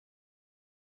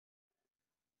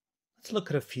Let's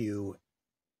look at a few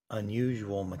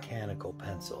unusual mechanical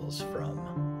pencils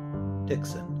from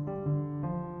Dixon.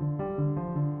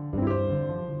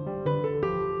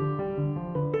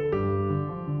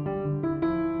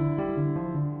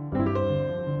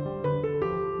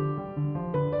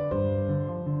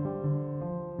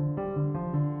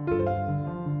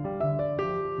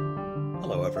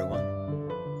 Hello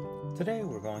everyone. Today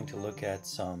we're going to look at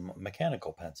some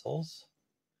mechanical pencils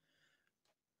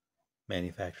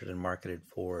manufactured and marketed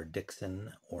for Dixon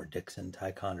or Dixon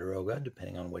Ticonderoga,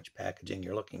 depending on which packaging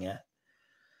you're looking at.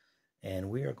 And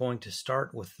we are going to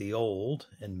start with the old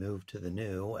and move to the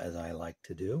new, as I like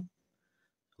to do.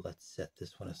 Let's set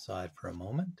this one aside for a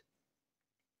moment.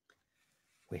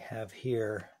 We have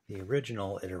here the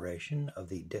original iteration of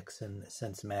the Dixon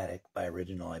Sensematic. By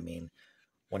original, I mean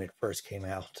when it first came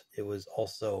out, it was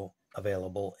also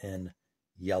available in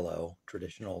yellow,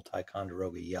 traditional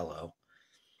Ticonderoga yellow,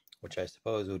 which I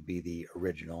suppose would be the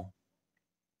original.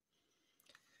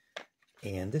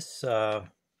 And this,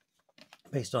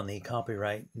 based on the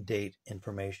copyright date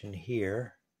information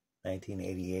here,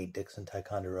 1988 Dixon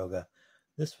Ticonderoga,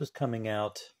 this was coming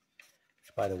out,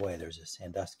 by the way, there's a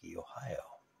Sandusky, Ohio.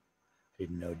 I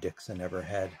didn't know Dixon ever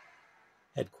had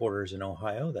headquarters in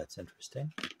Ohio. That's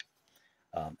interesting.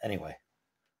 Anyway,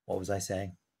 what was I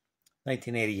saying?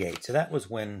 1988. So that was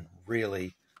when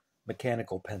really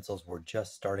mechanical pencils were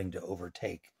just starting to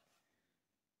overtake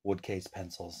wood case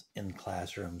pencils in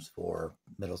classrooms for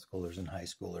middle schoolers and high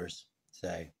schoolers,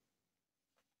 say.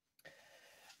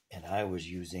 And I was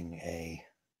using a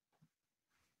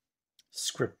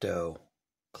Scripto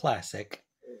Classic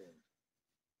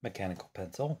mechanical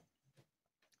pencil.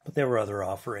 But there were other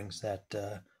offerings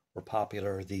that were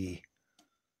popular. The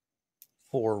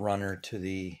forerunner to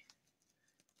the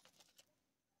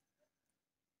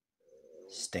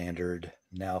standard,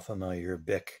 now familiar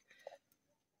Bic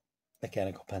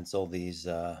mechanical pencil. These,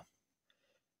 an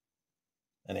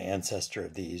ancestor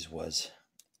of these was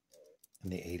in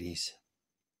the 80s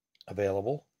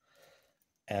available,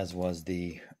 as was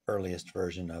the earliest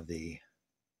version of the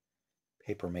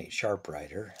Papermate Sharp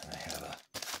Writer. And I have a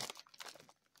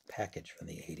package from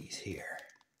the 80s here.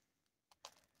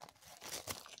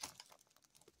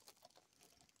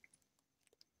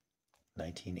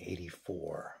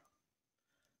 $1984.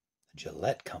 The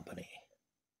Gillette Company,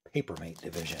 Papermate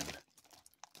division.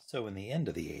 So in the end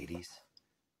of the 80s,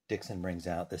 Dixon brings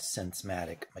out the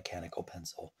Sensematic mechanical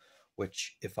pencil,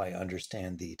 which, if I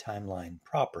understand the timeline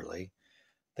properly,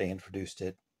 they introduced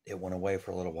it, it went away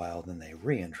for a little while, then they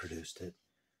reintroduced it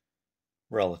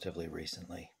relatively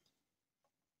recently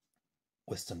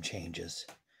with some changes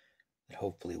that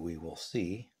hopefully we will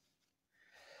see.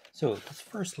 So let's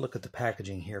first look at the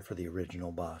packaging here for the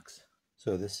original box.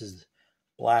 So this is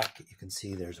black. You can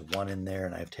see there's one in there,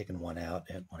 and I've taken one out,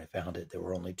 and when I found it, there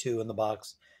were only two in the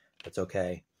box. That's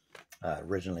okay.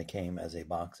 Originally came as a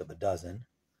box of a dozen.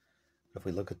 If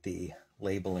we look at the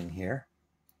labeling here,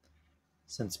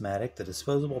 Sensematic, the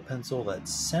disposable pencil that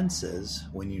senses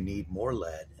when you need more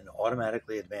lead and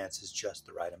automatically advances just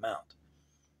the right amount.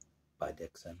 By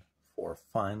Dixon for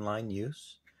fine line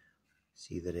use.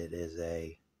 See that it is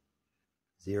a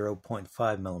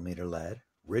 0.5 millimeter lead,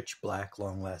 rich black,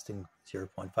 long-lasting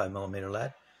 0.5 millimeter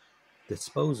lead,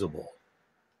 disposable,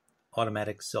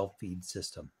 automatic self-feed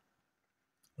system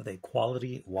with a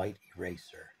quality white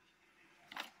eraser.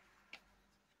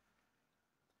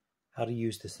 How to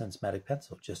use the Sensematic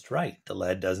pencil? Just right. The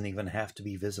lead doesn't even have to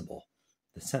be visible.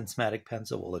 The Sensematic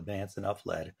pencil will advance enough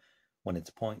lead when its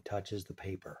point touches the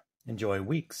paper. Enjoy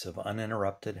weeks of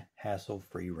uninterrupted,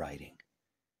 hassle-free writing.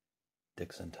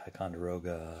 Dixon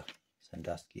Ticonderoga,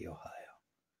 Sandusky, Ohio.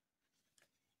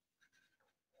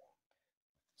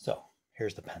 So,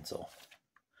 here's the pencil.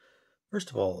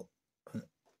 First of all,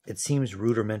 it seems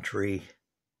rudimentary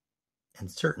in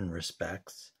certain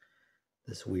respects.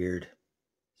 This weird,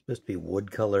 supposed to be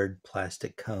wood-colored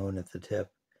plastic cone at the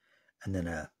tip, and then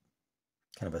a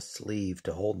kind of a sleeve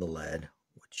to hold the lead,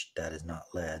 which that is not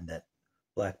lead. That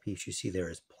black piece you see there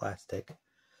is plastic.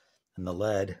 And the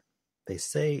lead, they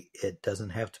say it doesn't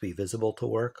have to be visible to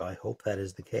work. I hope that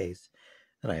is the case,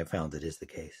 and I have found it is the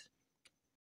case.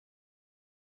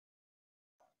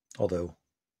 Although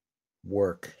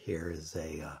work here is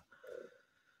a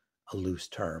loose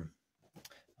term.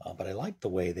 But I like the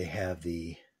way they have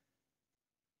the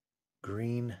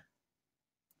green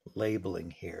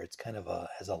labeling here. It's kind of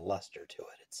has a luster to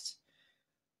it. It's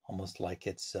almost like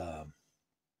it's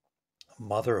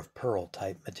mother of pearl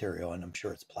type material, and I'm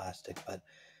sure it's plastic, but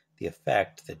the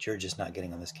effect that you're just not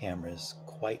getting on this camera is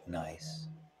quite nice.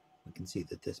 We can see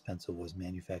that this pencil was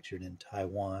manufactured in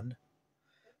Taiwan,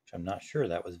 which I'm not sure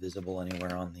that was visible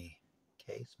anywhere on the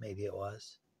case. Maybe it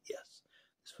was. Yes,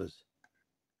 this was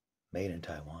made in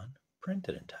Taiwan,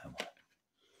 printed in Taiwan.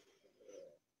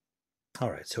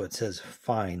 All right, so it says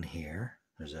fine here.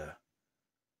 There's a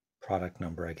product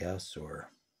number, I guess, or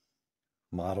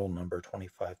model number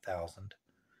 25,000.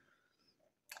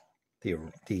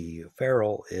 The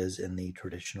ferrule is in the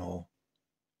traditional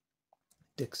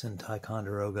Dixon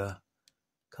Ticonderoga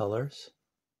colors.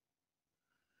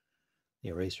 The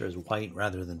eraser is white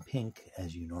rather than pink,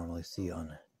 as you normally see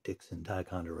on Dixon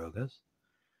Ticonderogas.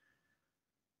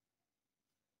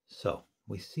 So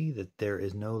we see that there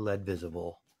is no lead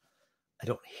visible. I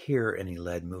don't hear any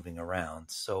lead moving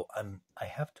around, so I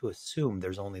have to assume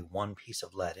there's only one piece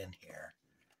of lead in here.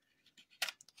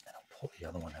 And I'll pull the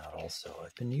other one out also.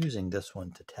 I've been using this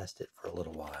one to test it for a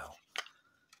little while.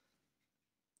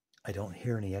 I don't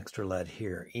hear any extra lead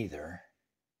here either.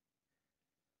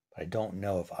 But I don't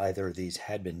know if either of these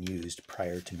had been used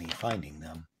prior to me finding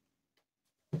them.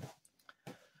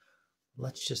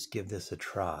 Let's just give this a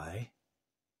try.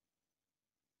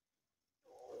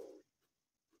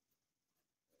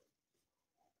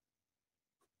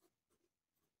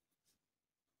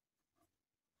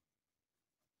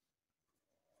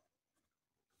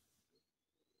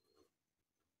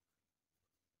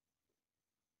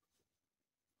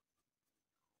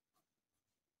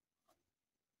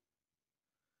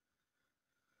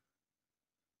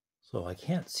 So I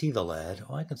can't see the lead.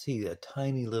 Oh, I can see a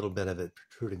tiny little bit of it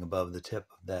protruding above the tip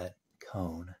of that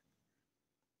cone.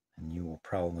 And you will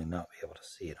probably not be able to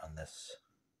see it on this.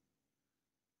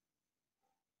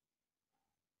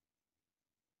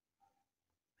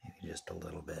 Maybe just a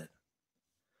little bit.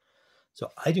 So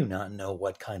I do not know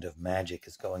what kind of magic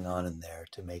is going on in there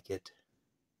to make it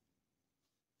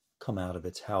come out of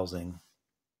its housing.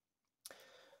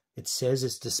 It says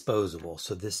it's disposable,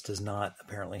 so this does not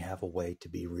apparently have a way to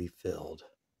be refilled.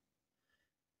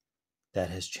 That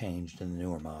has changed in the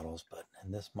newer models, but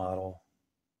in this model,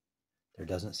 there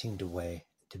doesn't seem to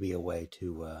be a way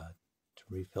to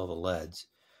refill the leads.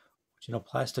 But, you know,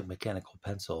 plastic mechanical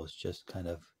pencil is just kind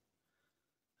of,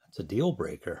 it's a deal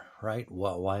breaker, right?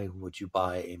 Why would you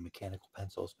buy a mechanical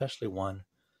pencil, especially one?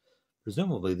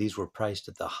 Presumably, these were priced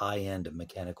at the high end of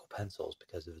mechanical pencils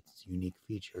because of its unique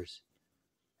features.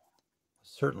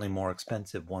 Certainly more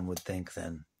expensive, one would think,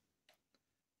 than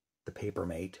the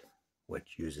Papermate,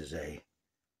 which uses a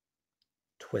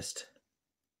twist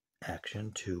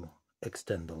action to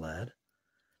extend the lead.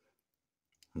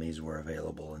 And these were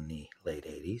available in the late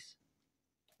 80s.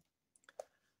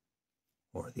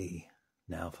 Or the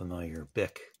now familiar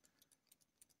Bic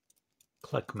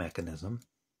click mechanism.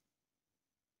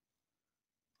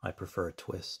 I prefer a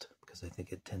twist because I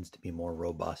think it tends to be more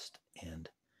robust and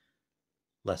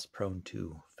less prone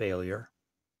to failure.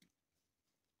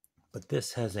 But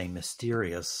this has a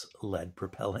mysterious lead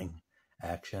propelling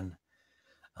action,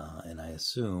 and I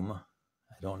assume,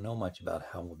 I don't know much about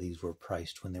how these were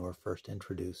priced when they were first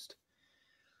introduced,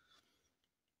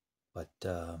 but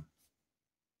a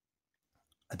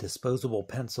disposable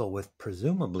pencil with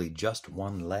presumably just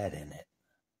one lead in it.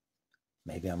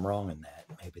 Maybe I'm wrong in that.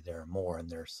 Maybe there are more and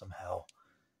they're somehow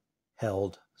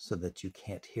held so that you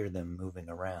can't hear them moving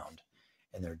around.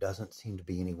 And there doesn't seem to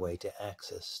be any way to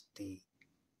access the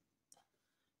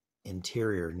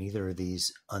interior. Neither of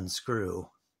these unscrew.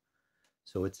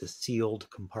 So it's a sealed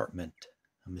compartment,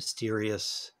 a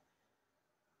mysterious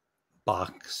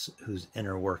box whose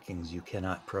inner workings you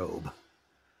cannot probe.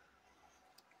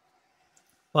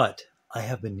 But I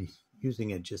have been using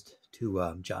it just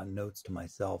to jot notes to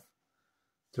myself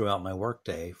throughout my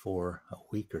workday for a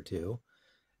week or two.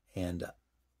 And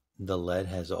the lead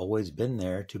has always been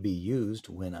there to be used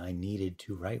when I needed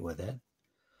to write with it.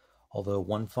 Although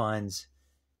one finds,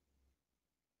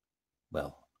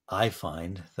 well, I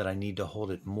find that I need to hold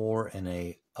it more in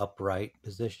a upright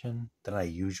position than I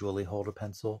usually hold a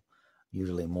pencil.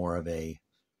 Usually more of a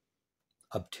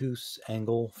obtuse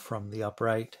angle from the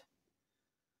upright.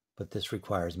 But this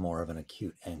requires more of an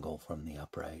acute angle from the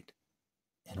upright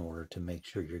in order to make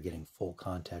sure you're getting full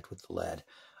contact with the lead.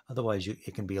 Otherwise,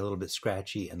 it can be a little bit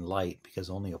scratchy and light because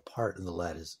only a part of the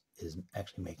lead is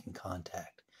actually making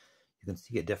contact. You can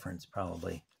see a difference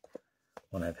probably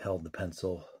when I've held the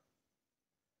pencil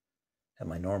at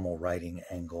my normal writing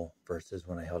angle versus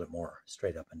when I held it more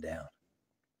straight up and down.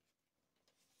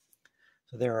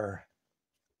 So there are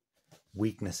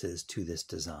weaknesses to this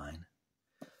design.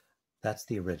 That's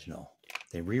the original.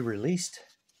 They re-released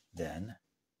then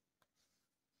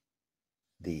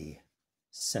the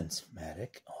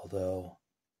Sensematic, although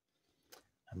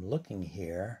I'm looking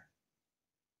here,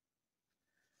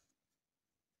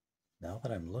 Now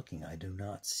that I'm looking, I do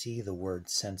not see the word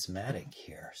Sensematic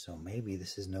here, so maybe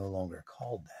this is no longer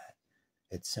called that.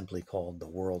 It's simply called the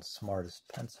world's smartest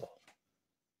pencil.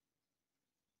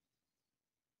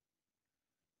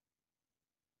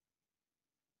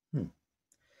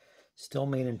 Still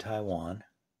made in Taiwan.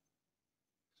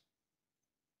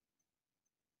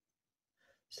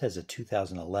 This has a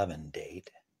 2011 date.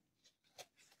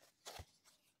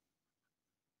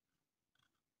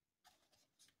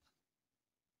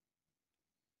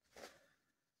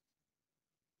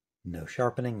 No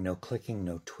sharpening, no clicking,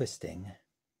 no twisting.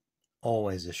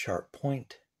 Always a sharp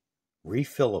point.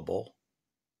 Refillable.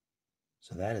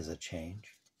 So that is a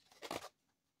change.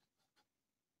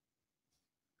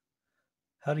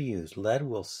 How to use. Lead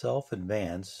will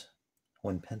self-advance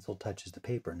when pencil touches the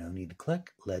paper. No need to click.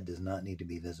 Lead does not need to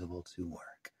be visible to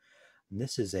work. And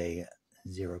this is a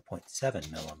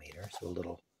 0.7 millimeter, so a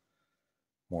little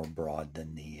more broad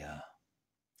than the,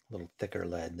 little thicker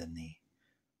lead than the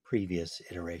previous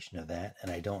iteration of that.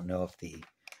 And I don't know if the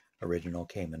original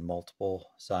came in multiple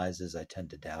sizes. I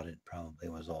tend to doubt it. Probably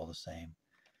was all the same.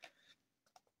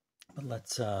 But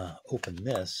let's open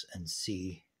this and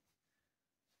see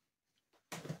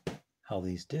how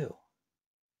these do.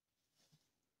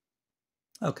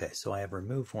 Okay, so I have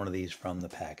removed one of these from the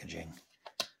packaging.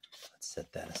 Let's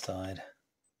set that aside.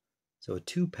 So a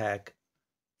 2-pack,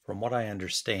 from what I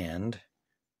understand,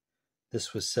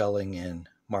 this was selling in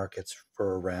markets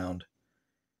for around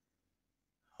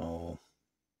 $6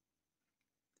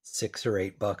 or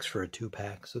 $8 for a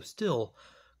 2-pack. So still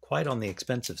quite on the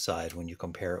expensive side when you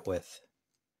compare it with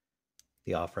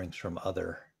the offerings from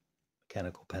other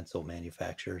mechanical pencil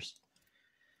manufacturers.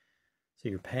 So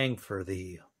you're paying for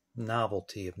the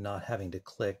novelty of not having to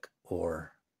click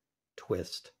or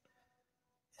twist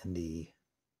and the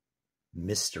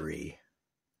mystery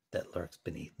that lurks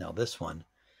beneath. Now this one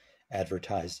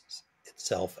advertises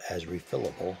itself as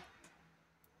refillable,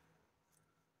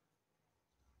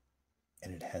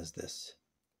 and it has this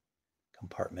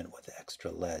compartment with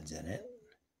extra leads in it.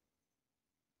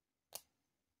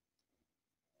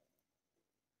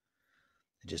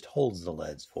 It just holds the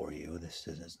leads for you.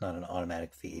 It's not an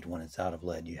automatic feed. When it's out of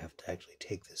lead, you have to actually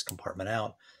take this compartment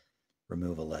out,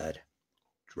 remove a lead,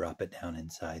 drop it down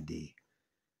inside the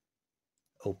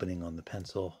opening on the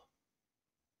pencil,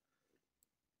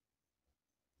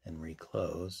 and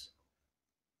reclose.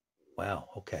 Wow,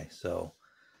 okay, so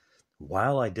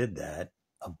while I did that,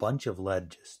 a bunch of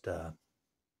lead just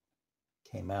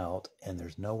came out, and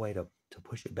there's no way to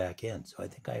push it back in. So I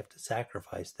think I have to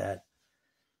sacrifice that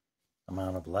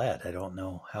amount of lead. I don't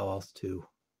know how else to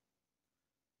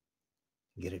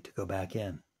get it to go back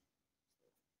in.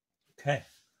 Okay.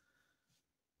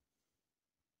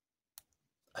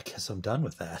 I guess I'm done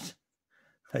with that.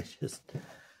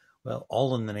 Well,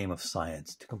 all in the name of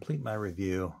science. To complete my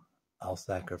review, I'll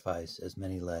sacrifice as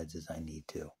many leads as I need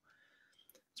to.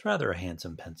 It's rather a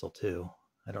handsome pencil too.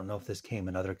 I don't know if this came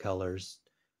in other colors,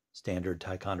 standard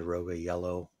Ticonderoga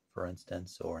yellow, for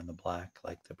instance, or in the black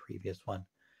like the previous one.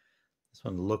 This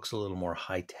one looks a little more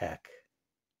high-tech,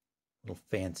 a little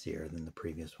fancier than the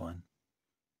previous one.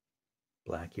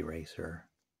 Black eraser,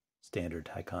 standard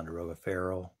Ticonderoga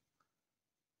ferrule,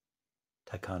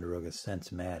 Ticonderoga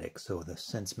Sense Matic. So the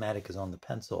Sense Matic is on the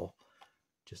pencil,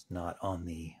 just not on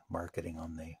the marketing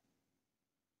on the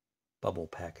bubble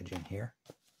packaging here.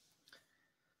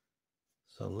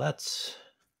 So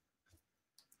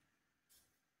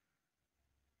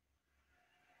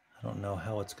I don't know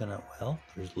how it's gonna, well,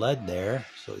 there's lead there,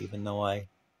 so even though I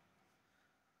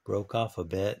broke off a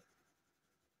bit,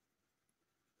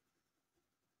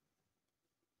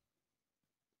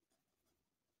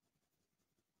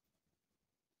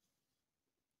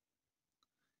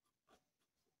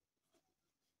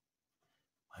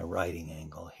 my writing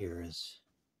angle here is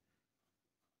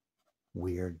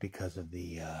weird because of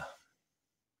the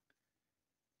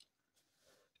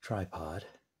tripod.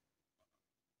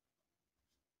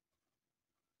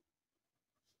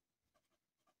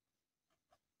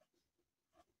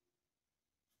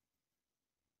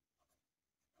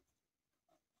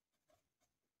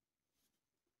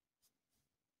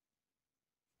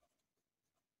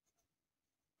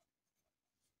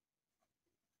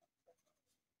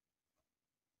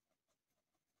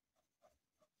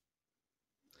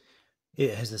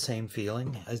 It has the same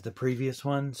feeling as the previous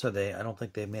one, so I don't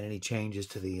think they've made any changes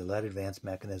to the lead advance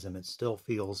mechanism. It still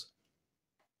feels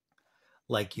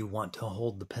like you want to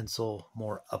hold the pencil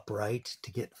more upright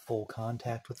to get full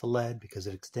contact with the lead because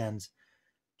it extends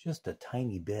just a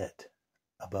tiny bit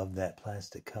above that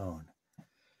plastic cone.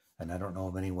 And I don't know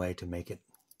of any way to make it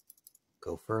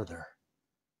go further.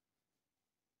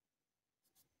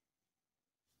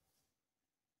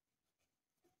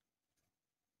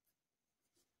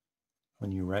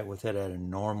 when you write with it at a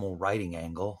normal writing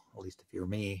angle, at least if you're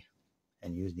me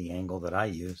and use the angle that I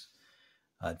use,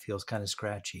 it feels kind of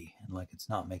scratchy and like it's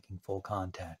not making full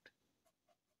contact.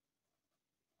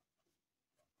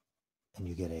 And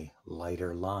you get a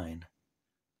lighter line.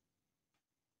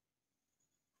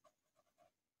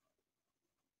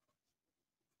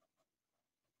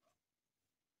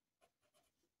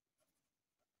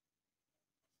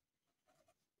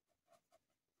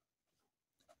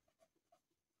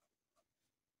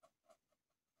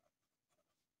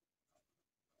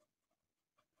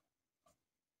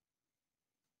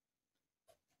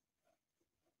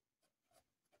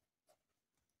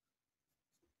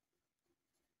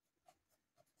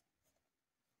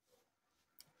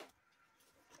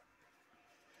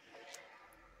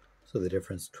 So the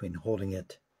difference between holding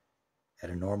it at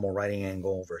a normal writing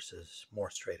angle versus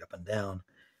more straight up and down,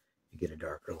 you get a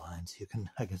darker line. So you can,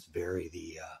 I guess, vary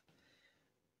the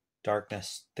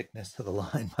darkness, thickness of the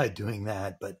line by doing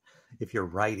that. But if you're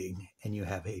writing and you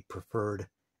have a preferred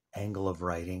angle of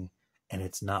writing and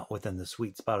it's not within the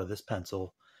sweet spot of this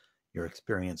pencil, your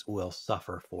experience will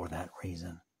suffer for that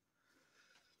reason.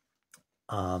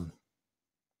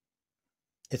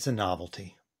 It's a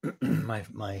novelty.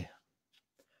 my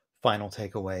final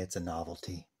takeaway, it's a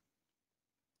novelty.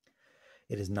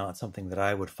 It is not something that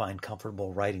I would find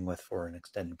comfortable writing with for an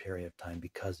extended period of time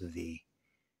because of the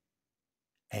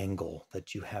angle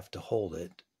that you have to hold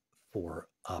it for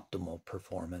optimal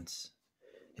performance.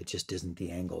 It just isn't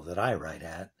the angle that I write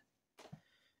at.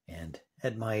 And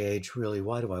at my age, really,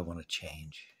 why do I want to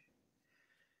change?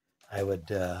 I would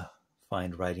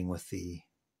find writing with the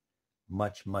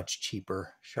much, much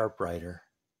cheaper Sharp Writer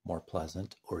more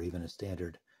pleasant, or even a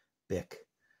standard Bic.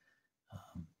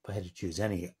 If I had to choose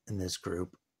any in this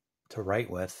group to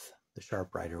write with, the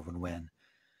Sharp Writer would win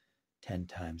 10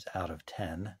 times out of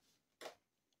 10.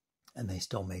 And they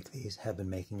still make these, have been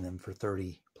making them for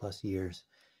 30 plus years.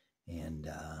 And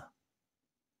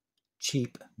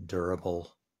cheap,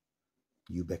 durable,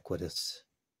 ubiquitous,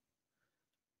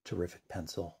 terrific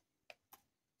pencil.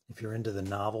 If you're into the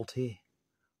novelty,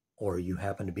 or you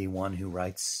happen to be one who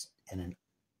writes in an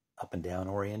up and down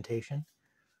orientation,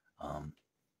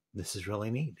 this is really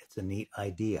neat. It's a neat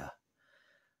idea.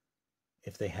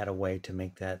 If they had a way to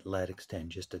make that lead extend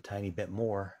just a tiny bit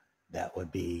more, that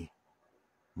would be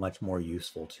much more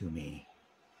useful to me.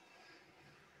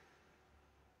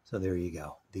 So there you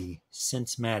go. The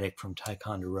Sensematic from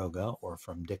Ticonderoga, or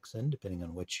from Dixon, depending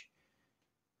on which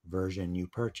version you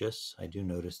purchase. I do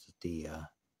notice that the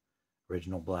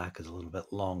original black is a little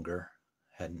bit longer.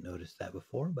 Hadn't noticed that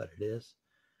before, but it is.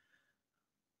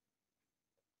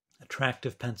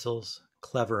 Attractive pencils,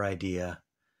 clever idea,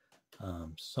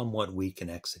 somewhat weak in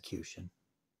execution.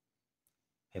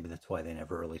 Maybe that's why they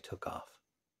never really took off.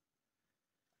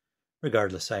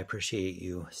 Regardless, I appreciate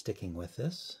you sticking with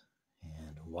this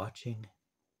and watching.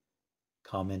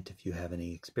 Comment if you have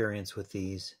any experience with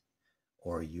these,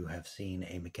 or you have seen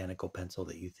a mechanical pencil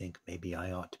that you think maybe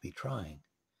I ought to be trying.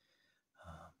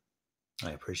 I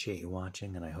appreciate you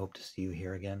watching, and I hope to see you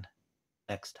here again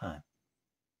next time.